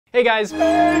Hey guys!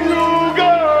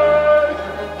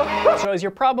 So as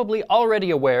you're probably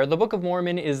already aware, the Book of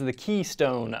Mormon is the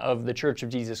keystone of the Church of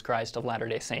Jesus Christ of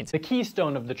Latter-day Saints. The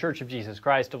keystone of the Church of Jesus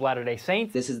Christ of Latter-day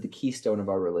Saints. This is the keystone of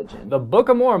our religion. The Book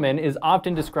of Mormon is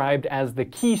often described as the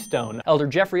keystone. Elder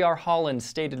Jeffrey R. Holland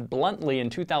stated bluntly in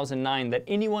 2009 that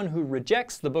anyone who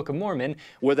rejects the Book of Mormon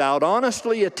without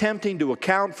honestly attempting to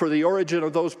account for the origin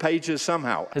of those pages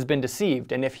somehow has been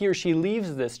deceived, and if he or she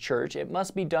leaves this church, it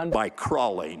must be done by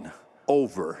crawling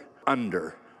over,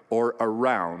 under, or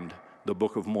around the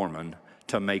Book of Mormon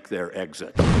to make their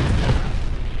exit.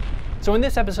 So in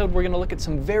this episode, we're going to look at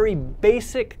some very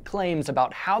basic claims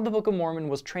about how the Book of Mormon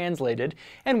was translated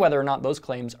and whether or not those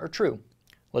claims are true.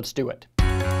 Let's do it.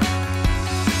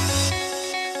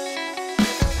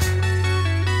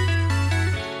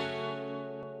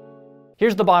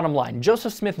 Here's the bottom line.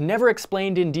 Joseph Smith never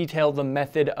explained in detail the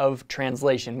method of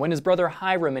translation. When his brother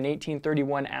Hiram in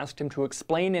 1831 asked him to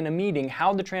explain in a meeting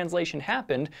how the translation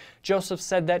happened, Joseph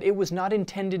said that it was not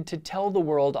intended to tell the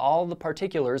world all the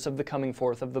particulars of the coming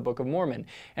forth of the Book of Mormon,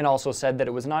 and also said that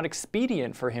it was not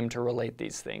expedient for him to relate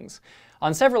these things.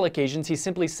 On several occasions, he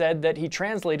simply said that he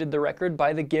translated the record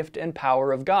by the gift and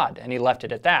power of God, and he left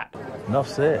it at that. Enough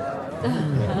said.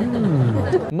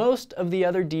 Most of the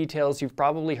other details you've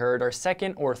probably heard are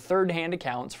second or third-hand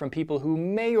accounts from people who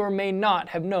may or may not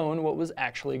have known what was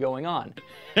actually going on.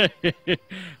 I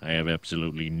have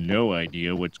absolutely no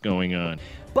idea what's going on.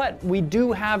 But we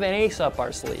do have an ace up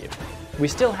our sleeve. We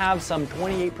still have some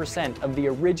 28% of the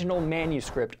original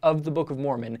manuscript of the Book of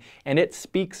Mormon, and it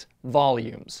speaks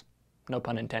volumes. No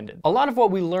pun intended. A lot of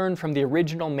what we learned from the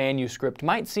original manuscript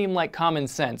might seem like common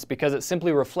sense because it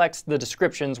simply reflects the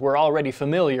descriptions we're already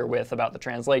familiar with about the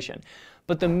translation.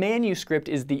 But the manuscript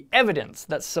is the evidence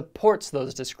that supports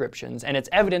those descriptions, and it's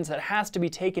evidence that has to be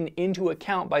taken into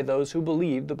account by those who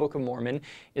believe the Book of Mormon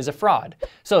is a fraud.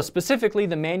 So specifically,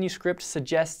 the manuscript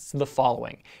suggests the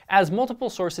following. As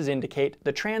multiple sources indicate,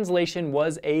 the translation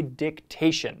was a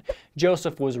dictation.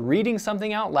 Joseph was reading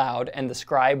something out loud, and the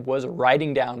scribe was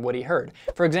writing down what he heard.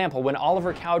 For example, when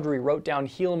Oliver Cowdery wrote down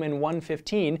Helaman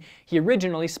 1:15, he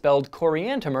originally spelled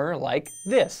choriantumr like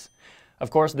this. Of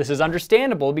course, this is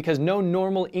understandable because no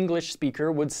normal English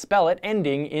speaker would spell it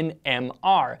ending in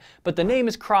MR, but the name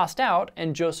is crossed out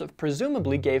and Joseph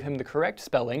presumably gave him the correct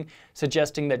spelling,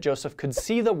 suggesting that Joseph could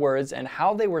see the words and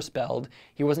how they were spelled.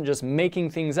 He wasn't just making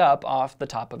things up off the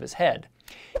top of his head.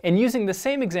 And using the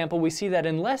same example, we see that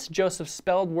unless Joseph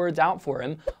spelled words out for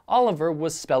him, Oliver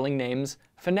was spelling names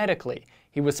phonetically.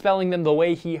 He was spelling them the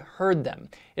way he heard them.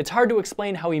 It's hard to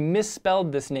explain how he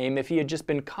misspelled this name if he had just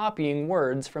been copying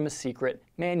words from a secret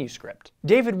manuscript.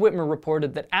 David Whitmer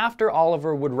reported that after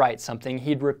Oliver would write something,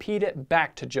 he'd repeat it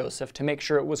back to Joseph to make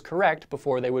sure it was correct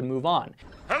before they would move on.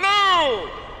 Hello!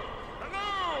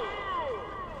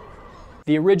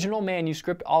 The original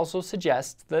manuscript also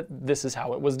suggests that this is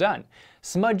how it was done.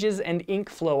 Smudges and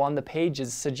ink flow on the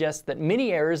pages suggest that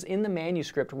many errors in the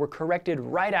manuscript were corrected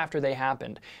right after they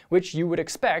happened, which you would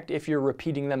expect if you're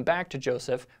repeating them back to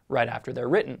Joseph right after they're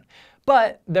written.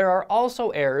 But there are also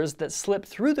errors that slip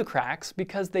through the cracks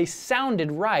because they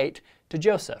sounded right to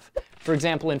Joseph. For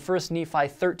example, in 1 Nephi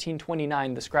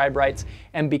 13:29, the scribe writes,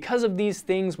 "And because of these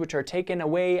things which are taken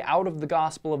away out of the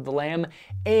gospel of the Lamb,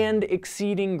 and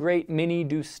exceeding great many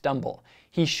do stumble."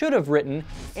 He should have written,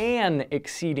 "an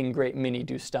exceeding great many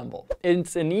do stumble."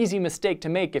 It's an easy mistake to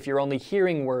make if you're only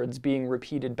hearing words being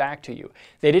repeated back to you.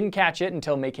 They didn't catch it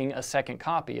until making a second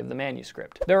copy of the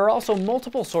manuscript. There are also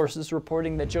multiple sources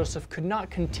reporting that Joseph could not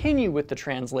continue with the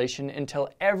translation until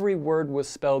every word was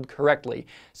spelled correctly,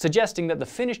 suggesting that the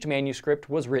finished manuscript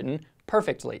was written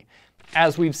perfectly.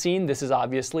 As we've seen, this is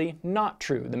obviously not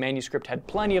true. The manuscript had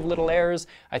plenty of little errors.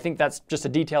 I think that's just a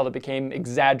detail that became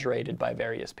exaggerated by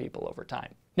various people over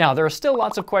time. Now, there are still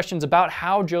lots of questions about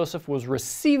how Joseph was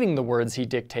receiving the words he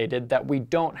dictated that we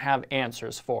don't have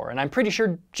answers for, and I'm pretty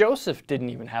sure Joseph didn't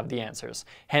even have the answers.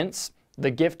 Hence,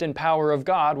 the gift and power of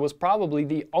God was probably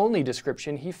the only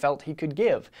description he felt he could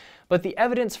give. But the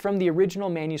evidence from the original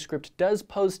manuscript does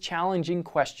pose challenging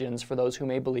questions for those who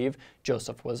may believe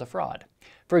Joseph was a fraud.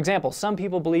 For example, some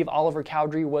people believe Oliver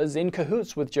Cowdery was in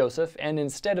cahoots with Joseph, and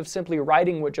instead of simply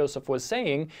writing what Joseph was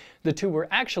saying, the two were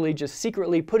actually just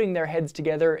secretly putting their heads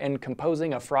together and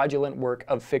composing a fraudulent work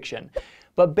of fiction.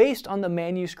 But based on the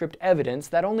manuscript evidence,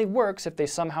 that only works if they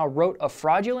somehow wrote a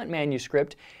fraudulent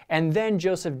manuscript and then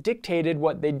Joseph dictated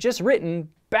what they'd just written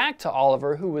back to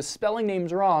Oliver, who was spelling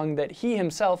names wrong that he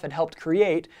himself had helped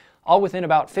create, all within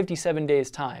about 57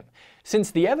 days' time.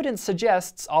 Since the evidence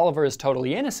suggests Oliver is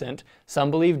totally innocent,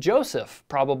 some believe Joseph,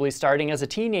 probably starting as a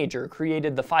teenager,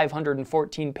 created the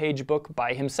 514-page book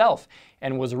by himself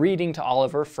and was reading to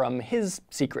Oliver from his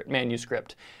secret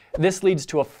manuscript. This leads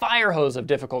to a fire hose of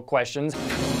difficult questions.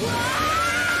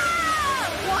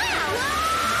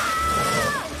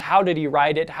 How did he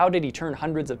write it? How did he turn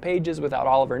hundreds of pages without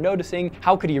Oliver noticing?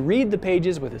 How could he read the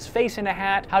pages with his face in a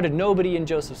hat? How did nobody in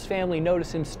Joseph's family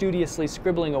notice him studiously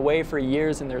scribbling away for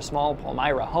years in their small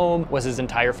Palmyra home? Was his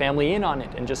entire family in on it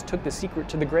and just took the secret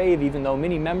to the grave, even though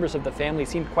many members of the family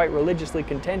seemed quite religiously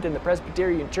content in the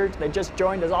Presbyterian church they just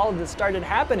joined as all of this started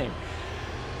happening?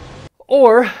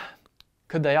 Or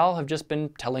could they all have just been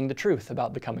telling the truth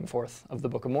about the coming forth of the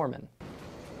Book of Mormon?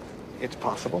 It's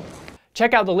possible.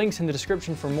 Check out the links in the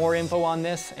description for more info on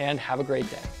this, and have a great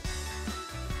day.